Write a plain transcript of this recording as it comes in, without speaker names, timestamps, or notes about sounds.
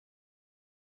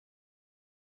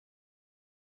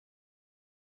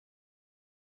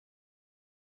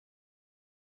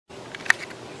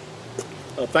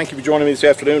Thank you for joining me this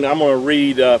afternoon. I'm going to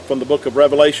read from the book of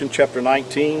Revelation, chapter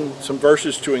 19, some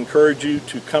verses to encourage you,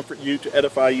 to comfort you, to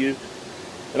edify you.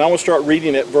 And I want to start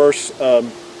reading at verse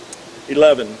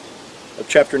 11 of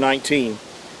chapter 19.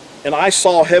 And I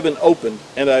saw heaven opened,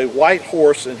 and a white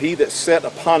horse, and he that sat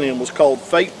upon him was called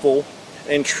Faithful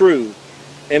and True.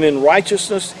 And in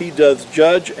righteousness he doth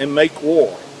judge and make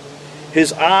war.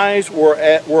 His eyes were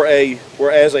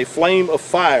as a flame of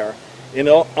fire, and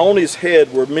on his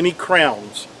head were many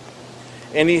crowns.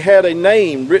 And he had a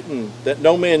name written that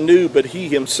no man knew but he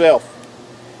himself.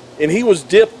 And he was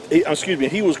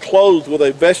clothed with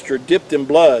a vesture dipped in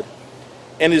blood.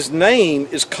 And his name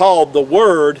is called the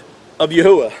Word of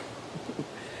Yahuwah.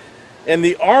 And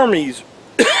the armies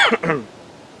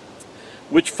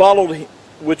which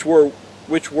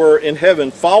were in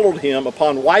heaven followed him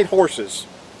upon white horses,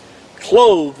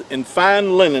 clothed in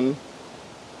fine linen,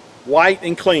 white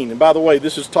and clean. And by the way,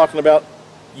 this is talking about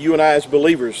you and I as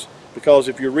believers, because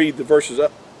if you read the verses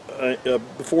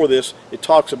before this, it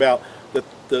talks about that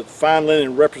the fine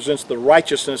linen represents the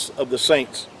righteousness of the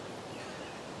saints.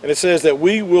 And it says that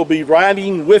we will be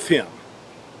riding with him.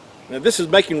 Now this is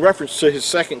making reference to his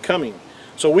second coming.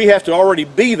 So we have to already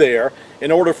be there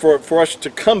in order for us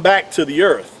to come back to the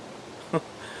earth.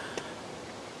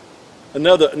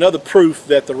 Another proof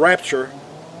that the rapture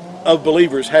of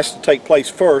believers has to take place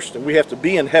first, and we have to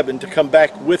be in heaven to come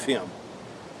back with him.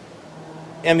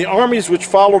 And the armies which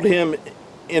followed him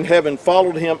in heaven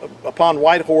followed him upon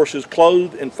white horses,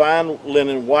 clothed in fine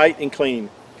linen, white and clean.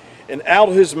 And out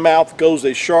of his mouth goes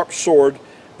a sharp sword,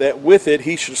 that with it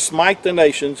he should smite the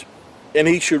nations, and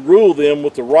he should rule them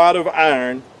with the rod of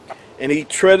iron, and he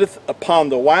treadeth upon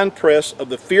the winepress of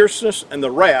the fierceness and the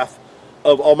wrath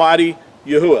of Almighty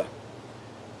Yahuwah.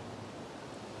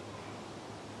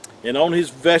 And on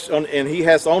his and he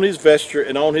hath on his vesture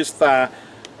and on his thigh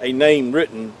a name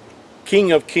written,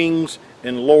 King of Kings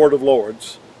and Lord of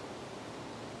Lords.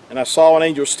 And I saw an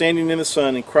angel standing in the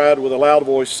sun, and cried with a loud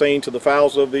voice, saying to the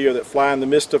fowls of the air that fly in the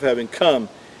midst of heaven, Come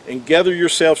and gather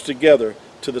yourselves together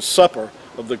to the supper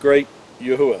of the great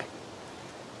Yahuwah.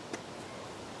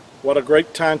 What a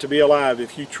great time to be alive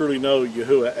if you truly know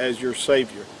Yahuwah as your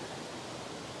Savior.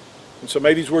 And so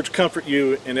may these words comfort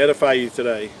you and edify you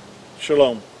today.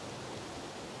 Shalom.